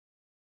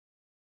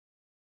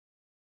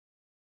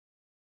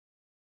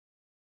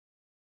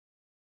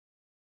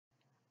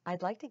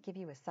I'd like to give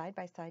you a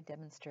side-by-side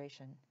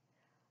demonstration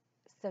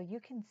so you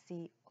can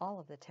see all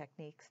of the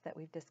techniques that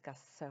we've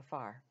discussed so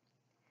far.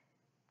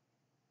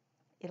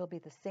 It'll be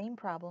the same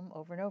problem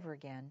over and over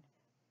again,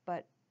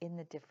 but in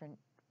the different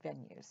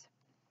venues.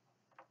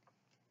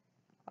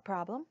 A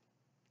problem?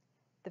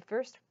 The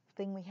first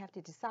thing we have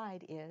to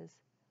decide is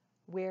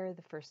where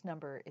the first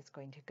number is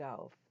going to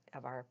go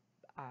of our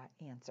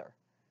answer.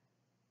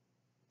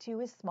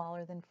 2 is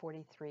smaller than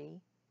 43.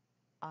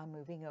 I'm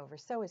moving over,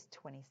 so is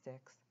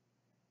 26.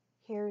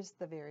 Here's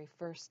the very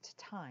first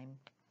time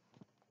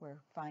we're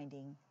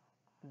finding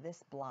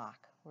this block.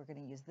 We're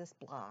going to use this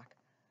block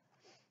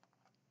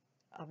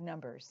of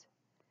numbers.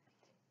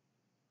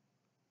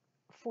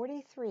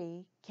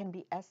 43 can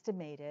be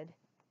estimated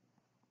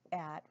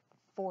at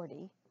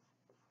 40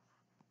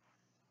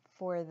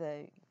 for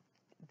the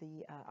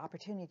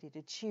opportunity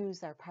to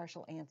choose our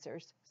partial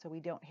answers, so we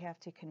don't have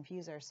to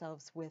confuse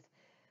ourselves with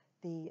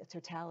the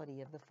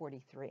totality of the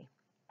 43.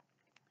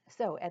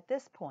 So at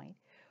this point,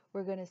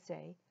 we're going to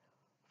say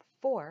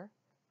 4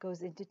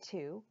 goes into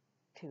 2.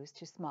 2 is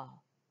too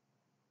small.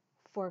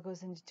 4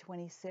 goes into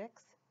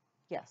 26.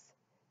 Yes,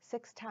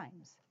 6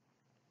 times.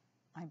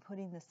 I'm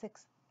putting the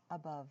 6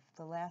 above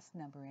the last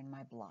number in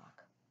my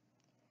block.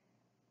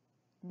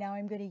 Now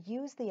I'm going to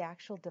use the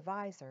actual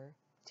divisor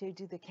to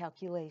do the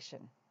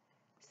calculation.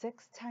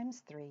 6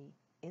 times 3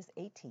 is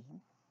 18.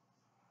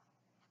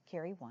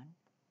 Carry 1.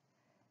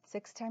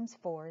 6 times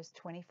 4 is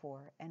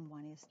 24, and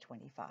 1 is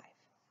 25.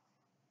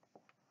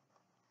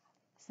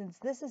 Since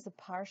this is a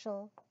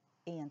partial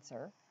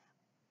answer,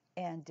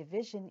 and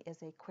division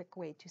is a quick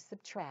way to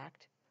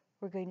subtract,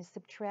 we're going to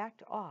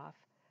subtract off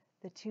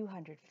the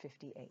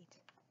 258.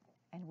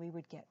 And we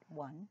would get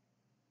 1,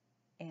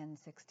 and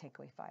 6 take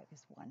away 5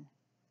 is 1.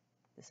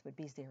 This would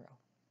be 0.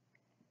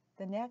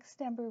 The next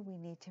number we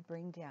need to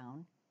bring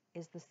down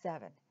is the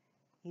 7.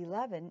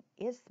 11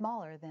 is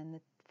smaller than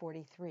the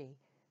 43,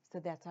 so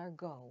that's our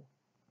goal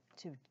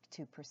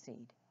to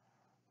proceed.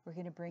 We're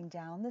going to bring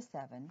down the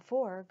 7.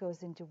 4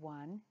 goes into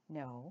 1,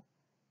 no.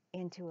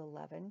 Into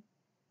 11,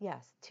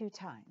 yes, 2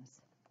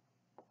 times.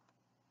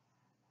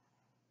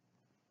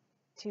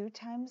 2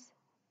 times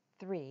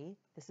 3,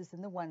 this is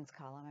in the ones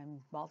column,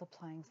 I'm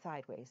multiplying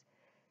sideways.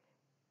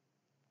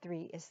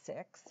 3 is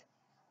 6,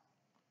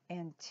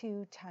 and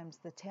 2 times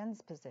the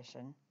tens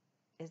position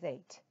is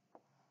 8.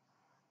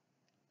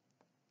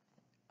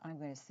 I'm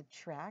going to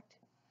subtract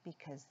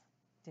because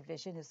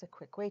division is a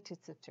quick way to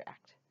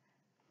subtract.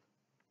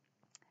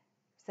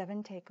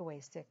 7 take away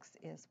 6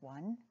 is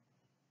 1,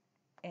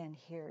 and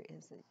here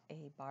is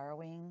a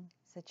borrowing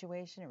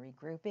situation, a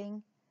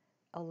regrouping.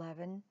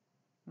 11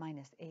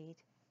 minus 8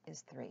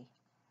 is 3.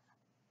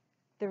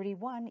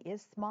 31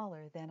 is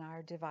smaller than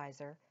our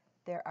divisor.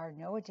 There are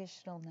no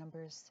additional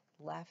numbers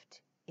left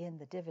in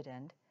the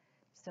dividend,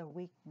 so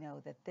we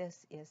know that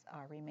this is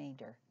our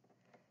remainder.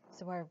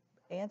 So our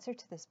answer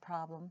to this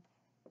problem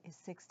is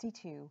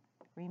 62,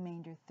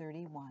 remainder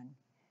 31,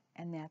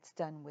 and that's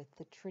done with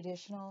the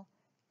traditional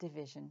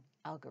division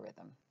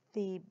algorithm.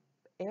 The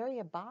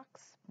area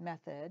box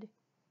method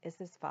is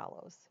as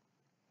follows.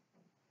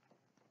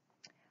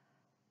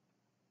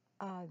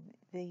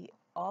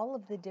 All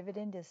of the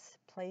dividend is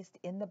placed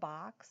in the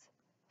box.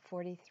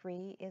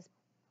 43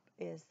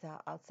 is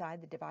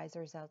outside, the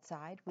divisor is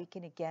outside. We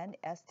can again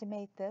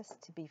estimate this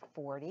to be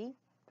 40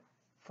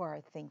 for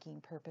our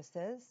thinking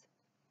purposes.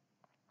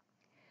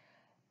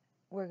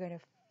 We're going to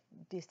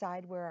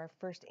decide where our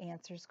first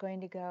answer is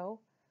going to go.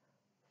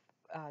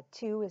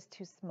 2 is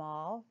too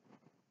small.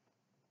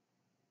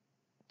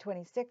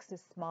 26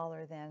 is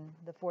smaller than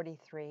the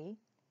 43.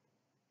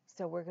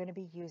 So we're going to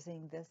be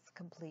using this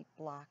complete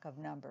block of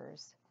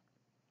numbers.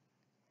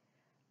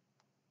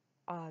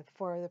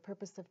 For the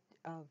purpose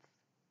of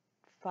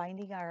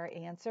finding our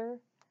answer,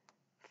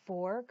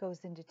 4 goes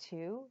into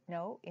 2,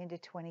 no, into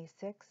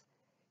 26,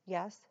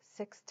 yes,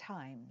 6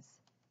 times.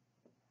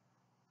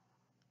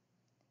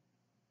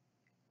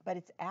 But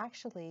it's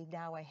actually,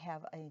 now I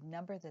have a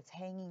number that's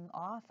hanging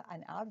off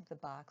and out of the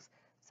box,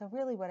 so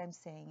really what I'm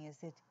saying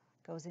is it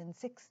goes in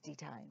 60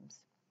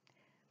 times.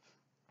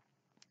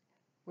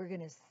 We're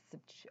going to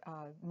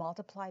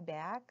multiply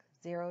back.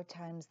 0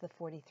 times the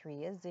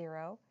 43 is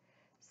 0.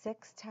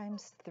 6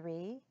 times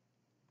 3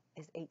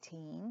 is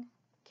 18.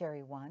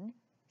 Carry 1.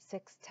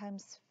 6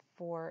 times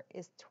 4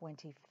 is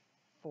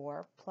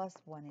 24, plus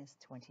 1 is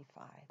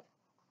 25.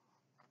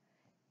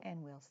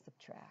 And we'll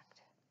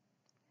subtract.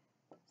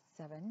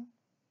 7,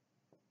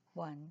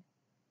 1,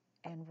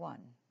 and 1.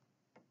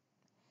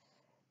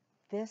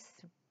 This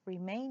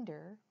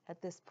remainder,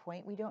 at this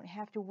point, we don't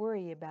have to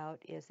worry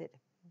about is it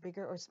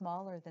bigger or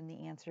smaller than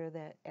the answer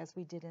that as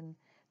we did in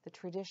the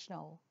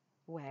traditional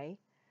way.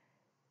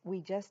 We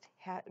just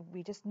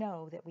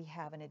know that we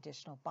have an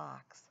additional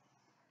box.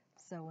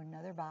 So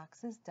another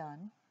box is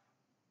done,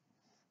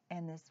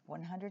 and this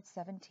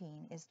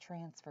 117 is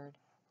transferred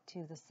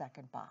to the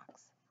second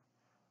box.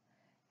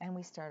 And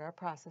we start our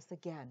process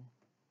again.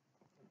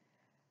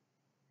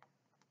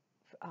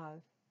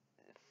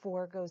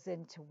 4 goes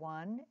into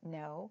 1,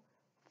 no.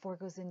 4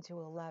 goes into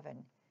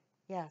 11.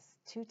 Yes,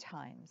 2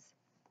 times.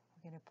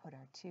 We're going to put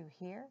our 2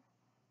 here.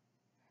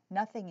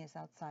 Nothing is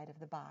outside of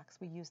the box.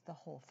 We use the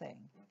whole thing,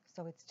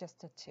 so it's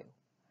just a 2.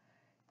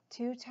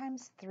 2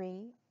 times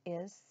 3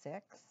 is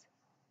 6.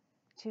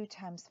 2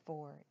 times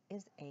 4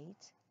 is 8.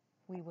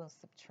 We will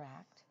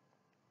subtract.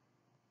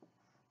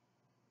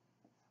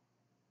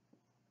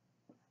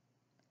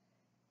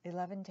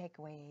 Eleven take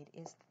away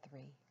 8 is 3.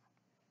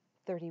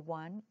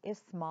 31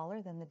 is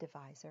smaller than the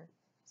divisor,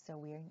 so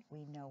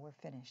we know we're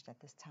finished at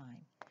this time.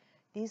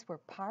 These were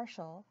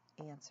partial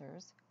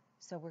answers,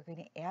 so we're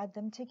going to add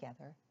them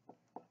together.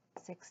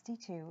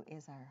 62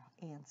 is our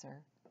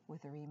answer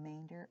with a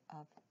remainder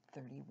of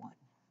 31.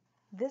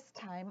 This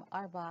time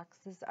our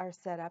boxes are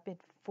set up in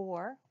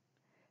 4.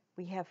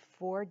 We have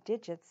 4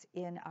 digits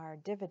in our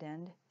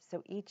dividend,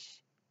 so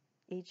each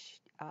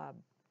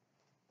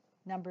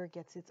number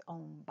gets its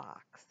own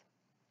box.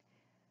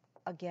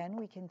 Again,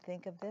 we can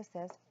think of this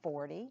as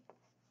 40.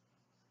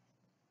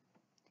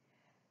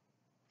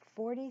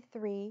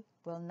 43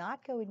 will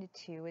not go into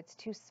 2, it's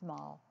too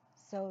small,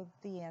 so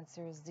the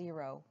answer is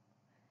 0.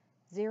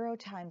 0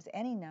 times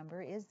any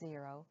number is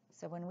 0,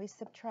 so when we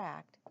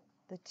subtract,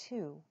 the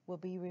 2 will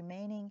be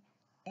remaining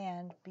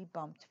and be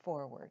bumped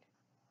forward.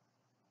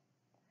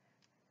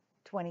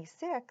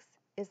 26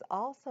 is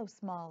also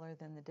smaller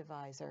than the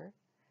divisor.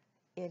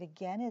 It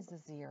again is a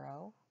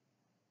 0.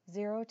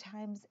 0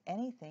 times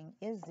anything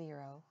is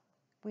 0.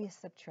 We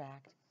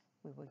subtract,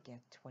 we would get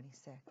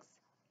 26.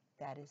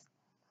 That is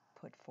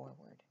put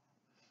forward.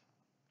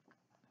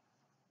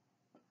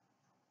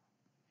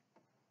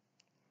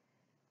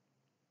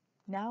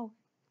 Now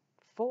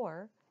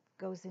 4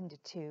 goes into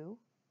 2.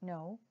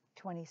 No,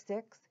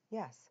 26,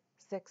 yes,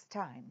 6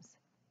 times.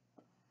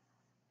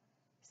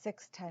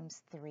 6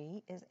 times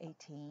 3 is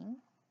 18.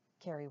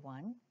 Carry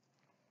 1.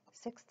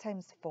 6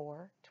 times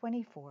 4,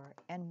 24,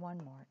 and 1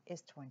 more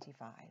is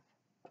 25.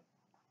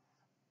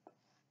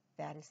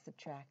 That is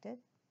subtracted.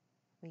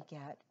 We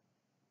get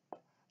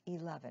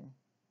 11.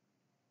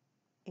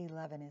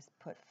 11 is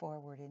put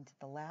forward into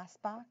the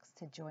last box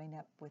to join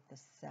up with the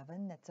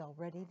 7 that's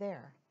already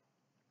there.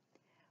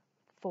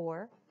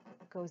 4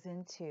 goes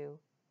into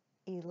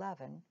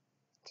 11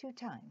 2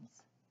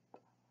 times.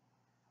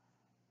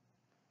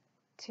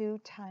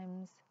 2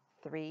 times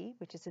 3,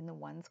 which is in the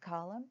ones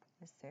column,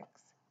 is 6.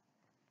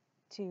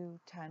 2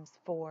 times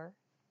 4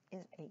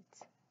 is 8.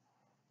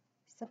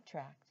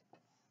 Subtract.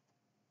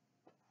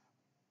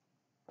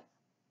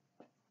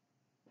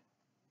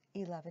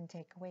 11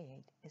 take away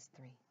 8 is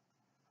 3.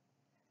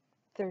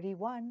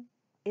 31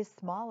 is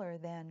smaller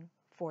than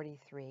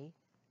 43,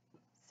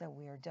 so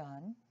we are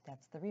done.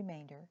 That's the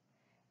remainder.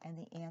 And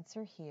the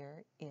answer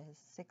here is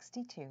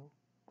 62,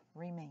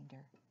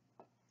 remainder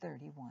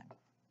 31.